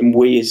quite often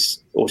we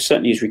or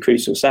certainly as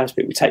recruiters or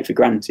salespeople, we take for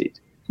granted.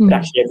 But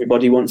actually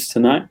everybody wants to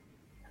know.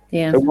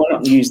 Yeah. So why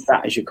not use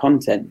that as your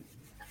content?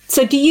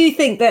 So do you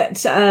think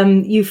that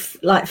you've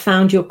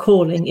found your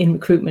calling in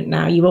recruitment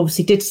now? You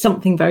obviously did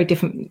something very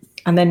different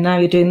and then now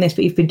you're doing this,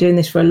 but you've been doing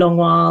this for a long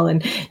while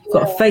and you've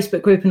got a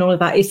Facebook group and all of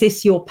that. Is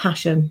this your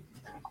passion?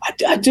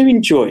 I do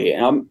enjoy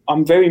it.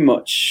 I'm very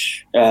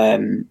much a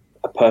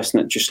person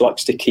that just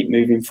likes to keep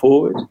moving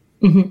forward.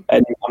 And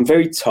I'm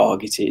very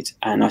targeted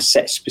and I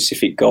set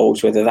specific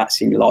goals, whether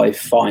that's in life,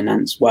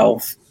 finance,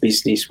 wealth,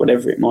 business,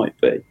 whatever it might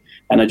be.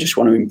 And I just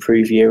want to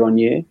improve year on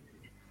year.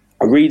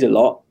 I read a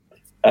lot.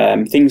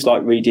 Things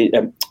like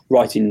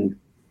writing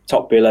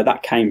Top Biller,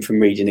 that came from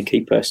reading A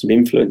Key Person of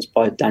Influence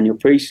by Daniel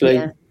Priestley.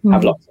 I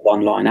have lots of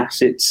online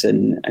assets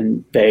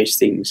and various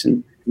things.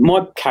 And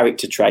my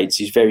character traits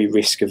is very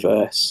risk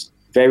averse,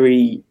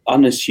 very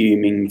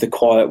unassuming, the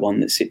quiet one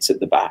that sits at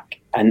the back.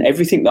 And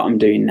everything that I'm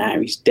doing now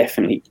is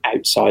definitely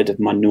outside of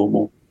my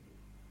normal,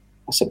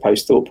 I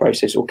suppose, thought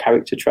process or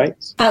character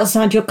traits.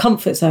 Outside your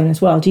comfort zone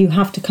as well. Do you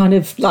have to kind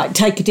of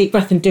take a deep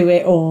breath and do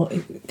it, or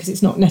because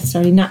it's not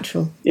necessarily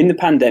natural? In the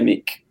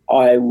pandemic,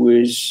 it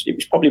was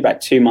probably about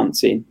 2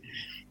 months in.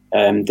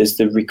 There's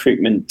the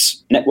Recruitment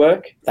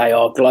Network. They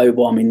are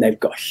global. I mean, they've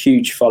got a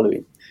huge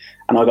following.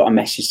 And I got a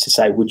message to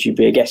say, would you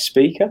be a guest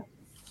speaker?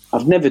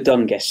 I've never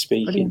done guest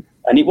speaking. Brilliant.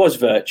 And it was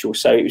virtual,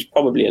 so it was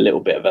probably a little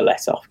bit of a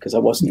let-off because I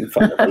wasn't in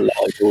front of a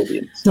live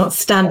audience. Not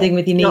standing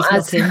with your knees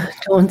knocking.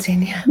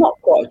 Daunting, yeah. Not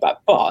quite bad,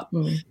 but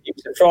it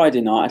was a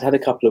Friday night. I'd had a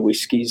couple of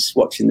whiskies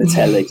watching the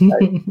telly, so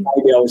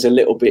maybe I was a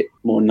little bit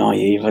more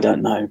naive, I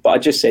don't know. But I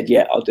just said,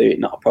 yeah, I'll do it,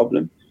 not a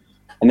problem.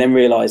 And then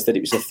realised that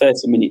it was a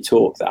 30-minute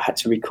talk that I had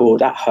to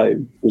record at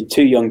home with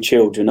 2 young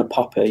children, a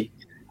puppy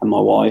and my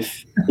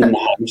wife in the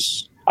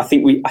house. I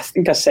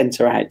think I sent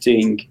her out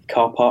doing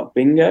car park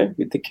bingo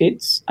with the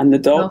kids and the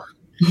dog.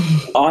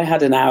 I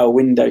had an hour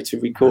window to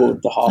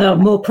record the half. No,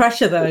 more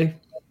pressure though.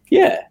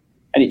 Yeah,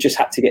 and it just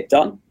had to get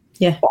done.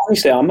 Yeah. But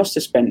honestly, I must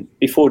have spent,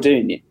 before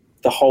doing it,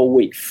 the whole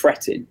week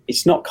fretting.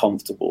 It's not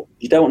comfortable.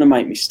 You don't want to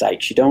make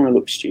mistakes. You don't want to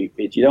look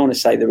stupid. You don't want to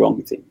say the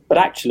wrong thing. But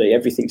actually,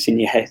 everything's in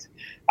your head.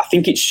 I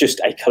think it's just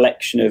a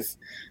collection of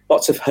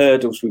lots of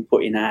hurdles we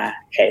put in our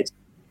head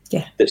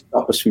that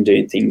stop us from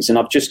doing things. And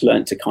I've just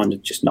learned to kind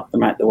of just knock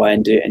them out the way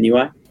and do it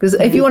anyway. Because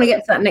if you want to get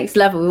to that next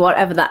level,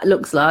 whatever that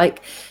looks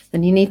like,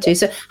 then you need to.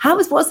 So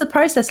what's the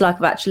process like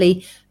of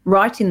actually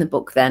writing the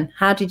book then?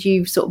 How did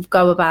you sort of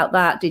go about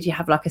that? Did you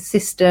have a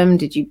system?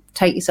 Did you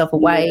take yourself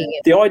away? Yeah.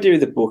 The idea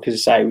of the book, as I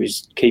say,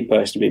 was Key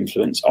Person of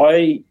Influence.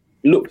 I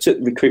looked at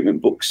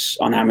recruitment books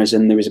on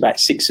Amazon. There was about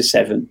 6 or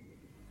 7.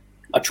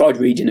 I tried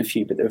reading a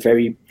few, but they were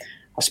very,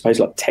 I suppose,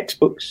 like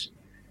textbooks.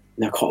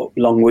 And they're quite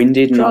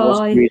long-winded. And I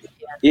wasn't really,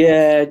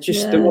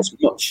 there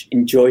wasn't much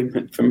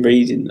enjoyment from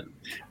reading them.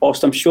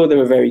 Whilst I'm sure they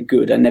were very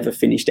good, I never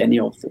finished any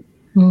of them.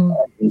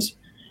 And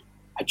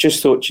I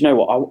just thought, you know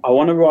what, I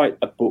want to write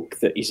a book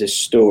that is a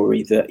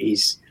story that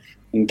is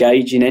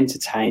engaging,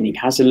 entertaining,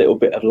 has a little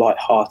bit of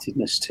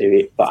lightheartedness to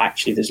it, but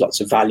actually there's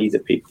lots of value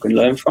that people can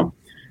learn from.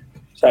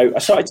 So I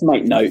started to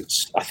make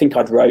notes. I think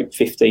I'd wrote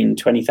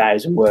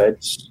 20,000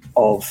 words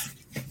of,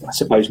 I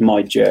suppose,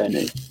 my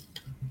journey.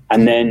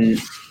 And then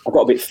I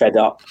got a bit fed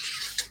up.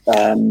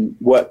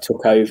 Work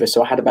took over.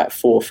 So I had about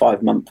 4 or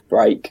 5 month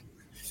break.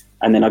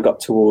 And then I got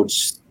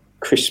towards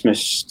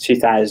Christmas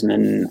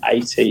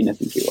 2018, I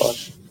think it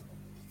was.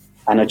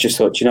 And I just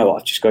thought, you know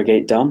what, I've just got to get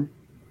it done.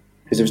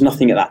 Because there was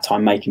nothing at that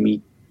time making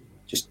me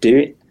just do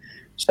it.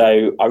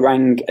 So I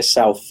rang a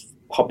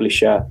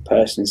self-publisher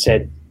person and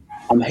said,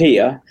 I'm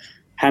here.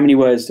 How many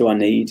words do I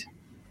need?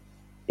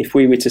 If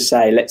we were to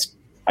say,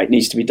 it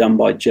needs to be done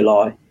by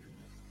July,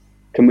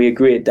 can we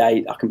agree a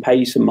date? I can pay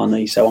you some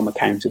money so I'm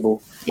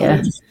accountable.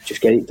 Yeah.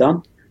 Just get it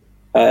done.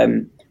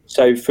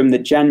 So from the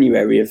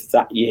January of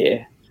that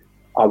year,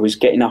 I was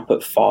getting up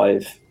at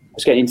 5. I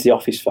was getting into the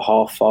office for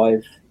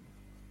 5:30,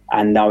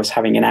 and I was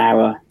having an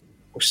hour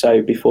or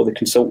so before the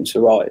consultants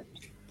arrived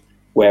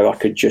where I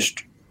could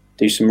just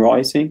do some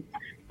writing.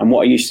 And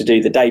what I used to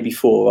do the day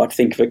before, I'd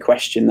think of a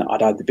question that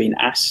I'd either been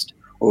asked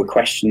or a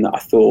question that I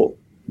thought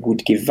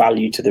would give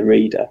value to the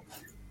reader.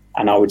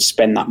 And I would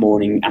spend that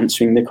morning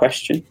answering the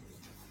question.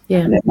 Yeah.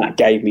 And then that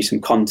gave me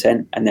some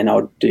content. And then I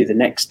would do the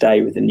next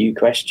day with a new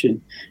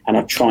question. And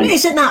I'd try and...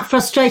 Isn't that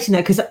frustrating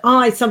though? Because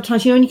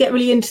sometimes you only get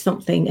really into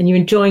something and you're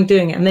enjoying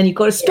doing it, and then you've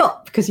got to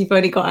stop because you've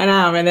only got an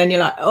hour, and then you're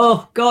like,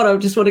 oh God, I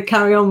just want to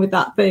carry on with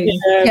that thing.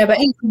 Yeah, but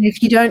even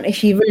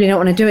if you really don't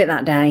want to do it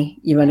that day,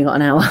 you've only got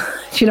an hour.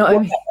 Do you know what I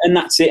mean? And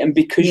that's it. And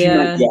because you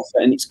make the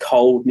effort, and it's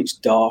cold and it's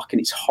dark and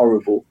it's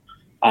horrible,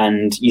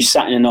 and you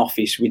sat in an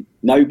office with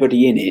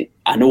nobody in it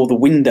and all the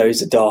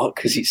windows are dark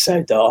because it's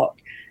so dark.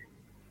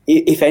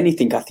 If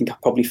anything, I think I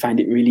probably found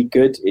it really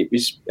good. It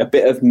was a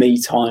bit of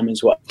me time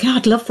as well. God,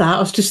 I'd love that. I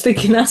was just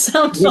thinking that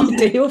sounds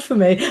ideal for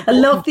me. I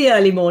love the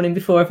early morning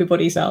before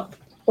everybody's up.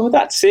 Well,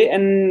 that's it.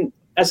 And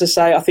as I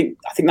say, I think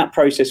that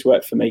process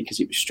worked for me because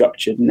it was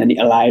structured, and then it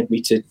allowed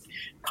me to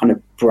kind of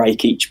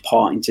break each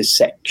part into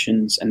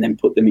sections and then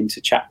put them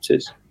into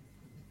chapters.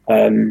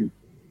 And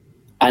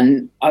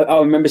I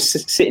remember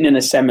sitting in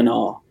a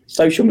seminar,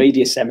 social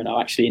media seminar,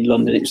 actually in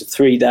London. It was a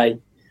 3-day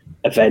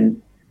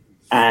event.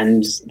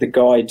 And the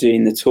guy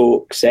doing the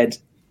talk said,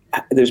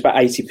 there was about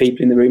 80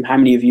 people in the room. How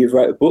many of you have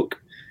wrote a book?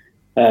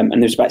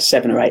 And there's about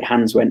 7 or 8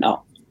 hands went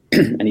up.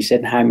 And he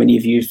said, how many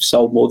of you have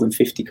sold more than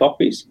 50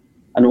 copies?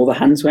 And all the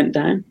hands went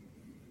down.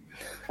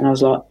 And I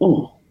was like,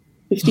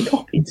 50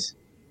 copies?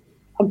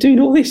 I'm doing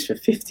all this for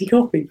 50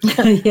 copies.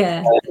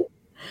 Yeah.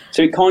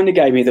 So it kind of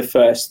gave me the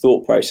first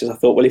thought process. I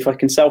thought, well, if I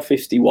can sell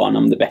 51,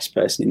 I'm the best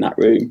person in that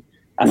room.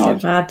 And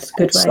that's a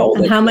good way.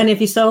 And how many have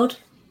you sold?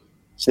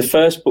 So the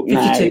first book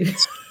 52. Now,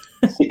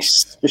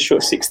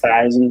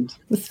 6,000.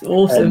 That's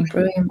awesome.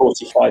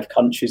 45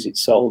 countries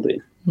it's sold in.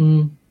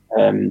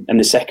 And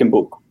the second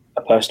book,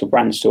 A Personal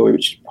Brand Story,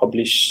 which is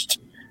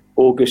published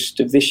August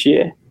of this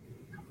year,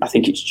 I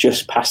think it's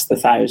just past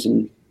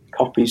 1,000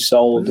 copies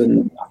sold,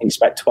 and I think it's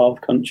about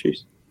 12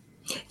 countries.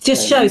 It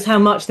just shows how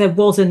much there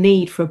was a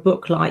need for a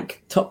book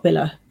like Top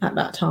Biller at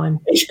that time.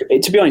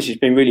 To be honest, it's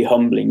been really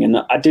humbling, and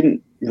I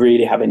didn't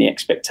really have any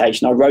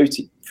expectation. I wrote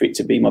it for it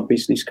to be my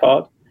business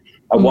card.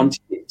 I wanted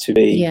it to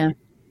be...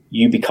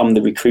 You become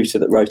the recruiter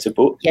that wrote a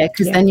book. Yeah,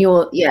 because then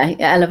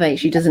it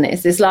elevates you, doesn't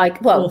it? It's like,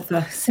 well,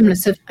 similar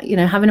to,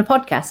 having a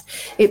podcast.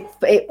 It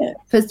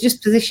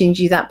just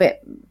positions you that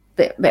bit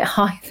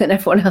higher than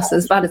everyone else,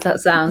 as bad as that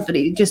sounds, but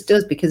it just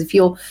does, because if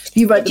you wrote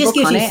the book on it... It just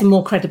gives you some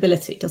more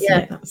credibility, doesn't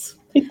it?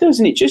 It does,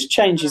 and it just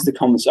changes the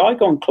conversation. I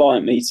go on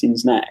client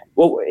meetings now.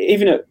 Well,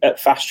 even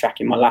at Fast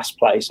Track in my last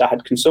place, I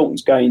had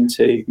consultants going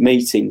to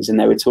meetings and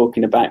they were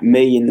talking about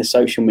me in the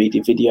social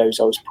media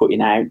videos I was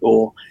putting out,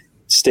 or...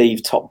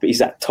 Steve, is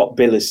that Top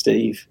Biller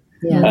Steve?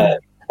 Yeah.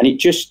 And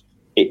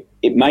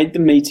it made the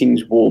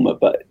meetings warmer,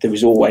 but there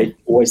was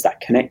always that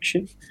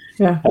connection.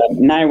 Yeah.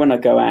 Now when I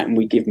go out and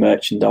we give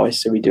merchandise,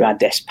 so we do our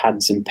desk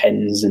pads and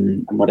pens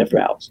and whatever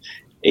else,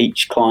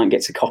 each client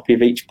gets a copy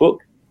of each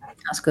book.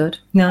 That's good.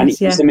 Nice, and it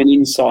gives them an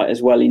insight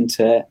as well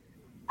into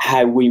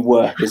how we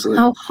work.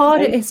 How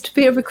hard it is to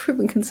be a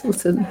recruitment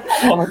consultant.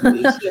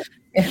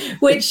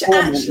 Which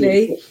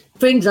actually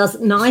brings us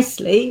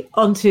nicely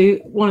onto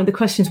one of the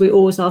questions we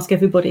always ask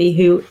everybody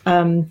who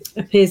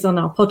appears on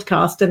our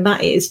podcast, and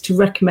that is to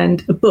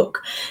recommend a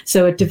book.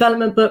 So a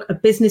development book, a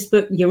business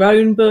book, your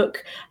own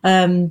book.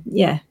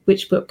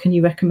 Which book can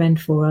you recommend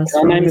for us?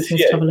 I'll name a few.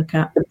 To have a look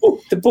at.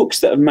 The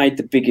books that have made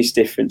the biggest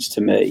difference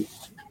to me: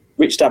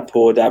 Rich Dad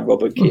Poor Dad,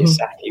 Robert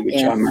Kiyosaki,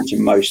 which I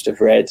imagine most have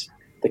read.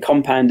 The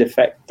Compound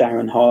Effect,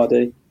 Darren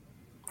Hardy.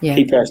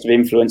 Key Person of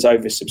Influence,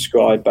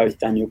 oversubscribed, both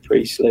Daniel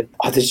Priestley.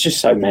 There's just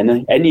so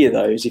many. Any of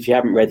those, if you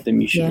haven't read them,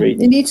 you should read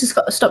them. You need to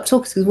stop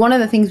talking, because one of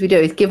the things we do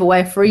is give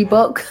away a free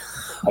book.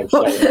 We've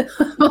got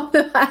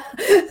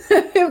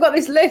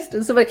this list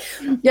of somebody.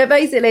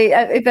 Basically,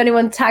 if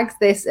anyone tags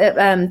this,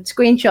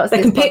 screenshots,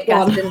 they can pick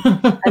one.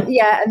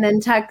 and then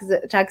tags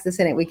us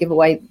in it, we give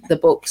away the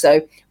book. So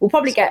we'll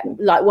probably get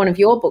like one of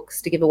your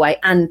books to give away,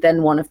 and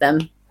then one of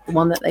them the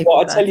one that they. Well,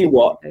 I tell you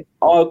what,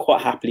 I'll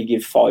quite happily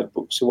give 5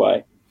 books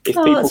away if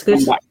people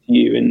come back to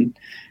you and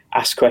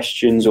ask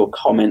questions or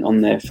comment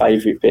on their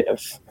favourite bit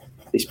of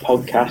this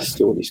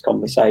podcast or this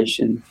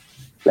conversation.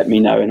 Let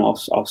me know and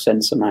I'll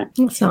send some out.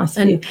 That's nice.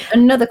 And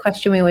another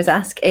question we always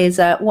ask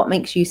is, what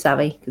makes you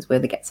savvy? Because we're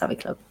the Get Savvy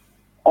Club.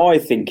 I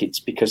think it's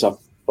because I've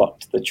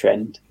bucked the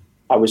trend.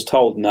 I was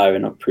told no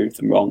and I proved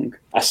them wrong.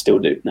 I still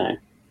do it now.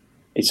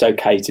 It's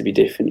okay to be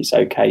different. It's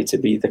okay to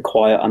be the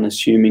quiet,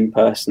 unassuming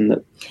person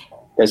that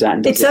goes out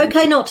and does It's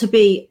okay not to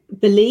be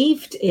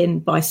believed in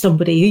by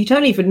somebody who you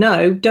don't even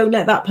know. Don't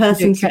let that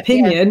person's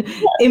opinion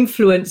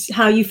influence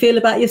how you feel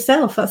about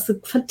yourself. That's a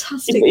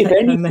fantastic if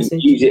anything,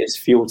 message. Use it as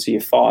fuel to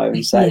your fire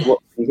and say, what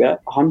can you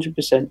get?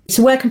 100%.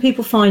 So where can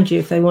people find you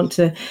if they want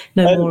to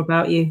know more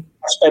about you?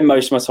 I spend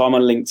most of my time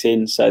on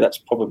LinkedIn, so that's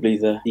probably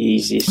the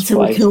easiest so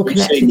way. We can all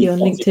connect with you on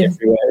LinkedIn.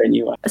 Everywhere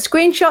anyway.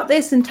 Screenshot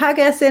this and tag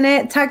us in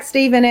it, tag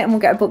Steve in it, and we'll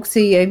get a book to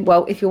you.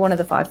 Well, if you're one of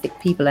the 5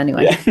 people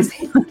anyway. Yeah.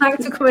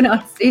 Thanks for coming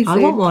on. See you soon. I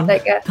want one.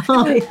 Take care.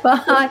 Bye.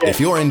 Bye. If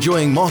you're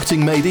enjoying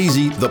Marketing Made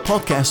Easy, the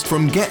podcast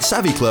from Get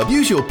Savvy Club,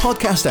 use your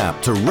podcast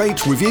app to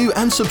rate, review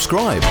and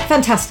subscribe.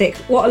 Fantastic.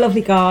 What a lovely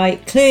guy.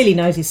 Clearly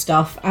knows his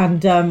stuff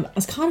and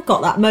has kind of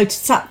got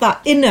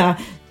that inner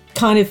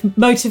kind of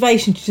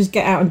motivation to just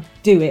get out and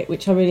do it,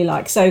 which I really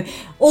like. So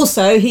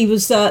also he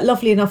was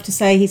lovely enough to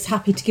say he's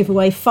happy to give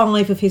away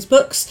 5 of his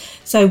books.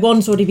 So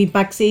one's already been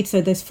bag-seed,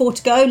 so there's 4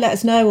 to go. Let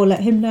us know or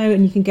let him know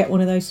and you can get one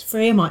of those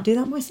free. I might do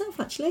that myself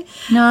actually.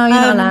 No, you're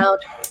not allowed.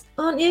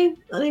 Aren't you?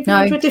 I've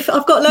No.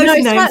 got loads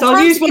of names.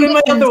 I'll use one of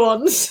my other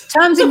ones.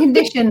 Terms and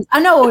conditions. I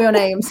know all your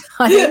names.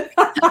 I think.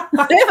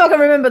 If I can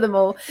remember them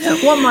all.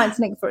 One might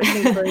sneak through.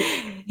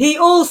 He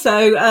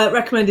also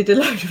recommended a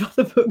load of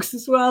other books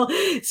as well.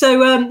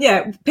 So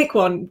pick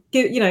one.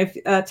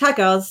 Tag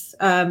us.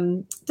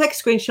 Take a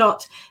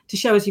screenshot to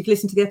show us you've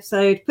listened to the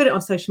episode. Put it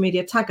on social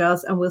media. Tag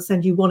us, and we'll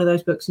send you one of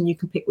those books, and you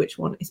can pick which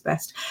one is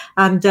best.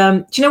 And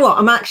do you know what?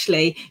 I'm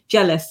actually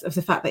jealous of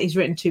the fact that he's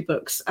written 2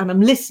 books, and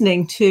I'm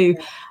listening to.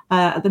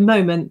 At the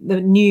moment,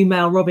 the new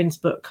Mel Robbins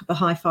book, The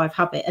High 5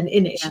 Habit, and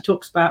in it she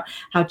talks about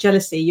how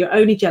jealousy, you're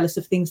only jealous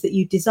of things that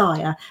you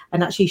desire,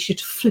 and actually you should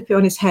flip it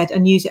on his head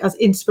and use it as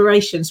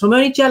inspiration. So I'm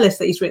only jealous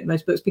that he's written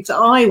those books because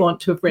I want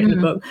to have written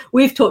a book.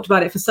 We've talked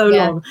about it for so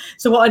long.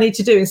 So what I need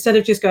to do, instead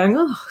of just going,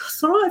 oh,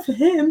 it's all right for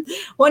him,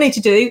 what I need to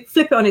do,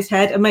 flip it on his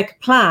head and make a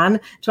plan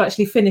to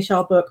actually finish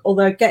our book.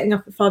 Although getting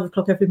up at 5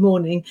 o'clock every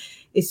morning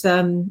is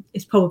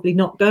probably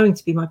not going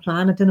to be my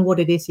plan. I don't know what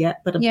it is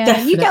yet, but I'm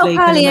definitely you get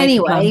up early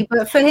anyway.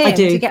 But for him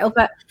to get up,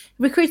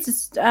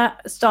 recruiters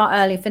start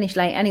early, finish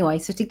late anyway.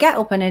 So to get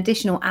up an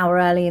additional hour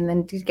early and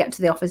then to get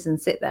to the office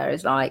and sit there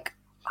is like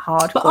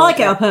hard. But I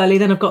get up early,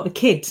 then I've got the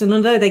kids, and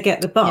although they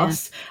get the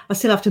bus, I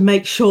still have to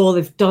make sure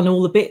they've done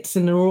all the bits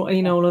and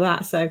all of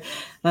that. So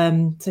I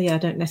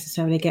don't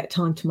necessarily get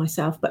time to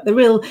myself, but there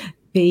will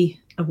be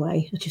a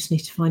way. I just need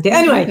to find it.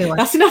 Anyway,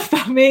 that's enough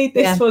about me.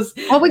 This was.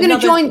 Well, we're going to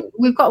join.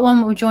 We've got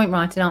one with joint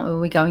writing, aren't we?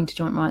 We're going to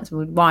joint write, so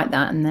we'll write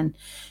that and then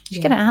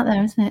just get it out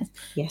there, isn't it?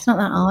 Yeah. It's not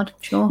that hard.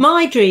 Sure.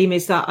 My dream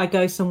is that I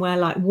go somewhere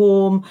like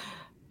warm,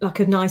 like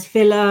a nice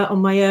villa on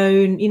my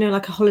own,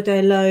 like a holiday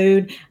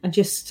alone, and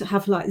just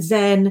have like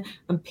zen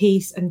and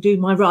peace and do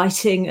my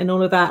writing and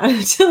all of that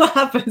until that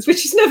happens,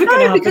 which is never going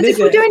to happen. Because if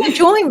we're doing a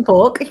joint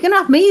book, you're going to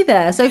have me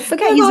there. So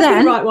forget your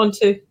zen. Write one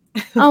too.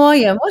 Oh, are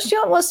you?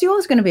 What's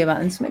yours going to be about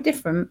then? Something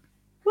different?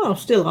 Well,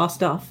 still our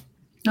stuff.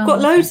 We've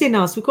got loads in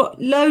us. We've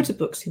got loads of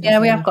books in us.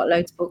 Yeah, we have got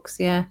loads of books.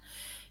 Yeah,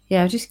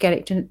 just get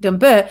it done.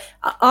 But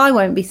I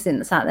won't be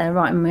sitting sat there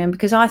writing them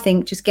because I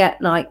think just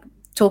get like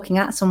talking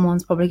at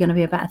someone's probably going to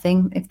be a better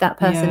thing if that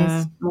person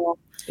is more.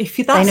 If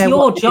that's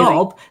your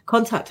job,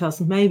 contact us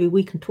and maybe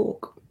we can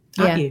talk.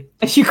 You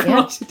as you can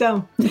write it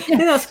down.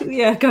 That's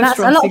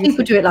a lot of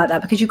people do it like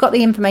that because you've got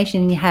the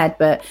information in your head,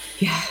 but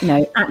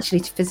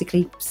actually to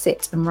physically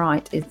sit and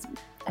write is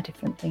a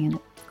different thing, isn't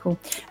it? Cool.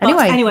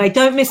 Anyway,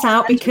 don't miss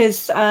out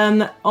because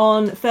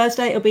on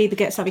Thursday it'll be the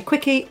Get Savvy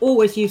Quickie,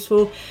 always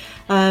useful,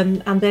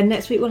 and then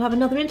next week we'll have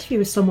another interview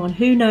with someone.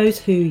 Who knows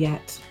who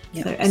yet?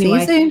 So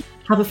anyway, see you soon.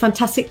 Have a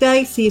fantastic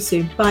day. See you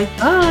soon. Bye.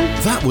 Bye.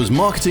 That was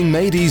Marketing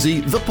Made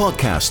Easy, the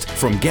podcast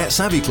from Get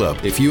Savvy Club.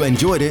 If you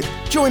enjoyed it,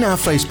 join our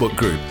Facebook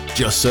group.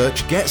 Just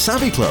search Get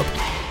Savvy Club.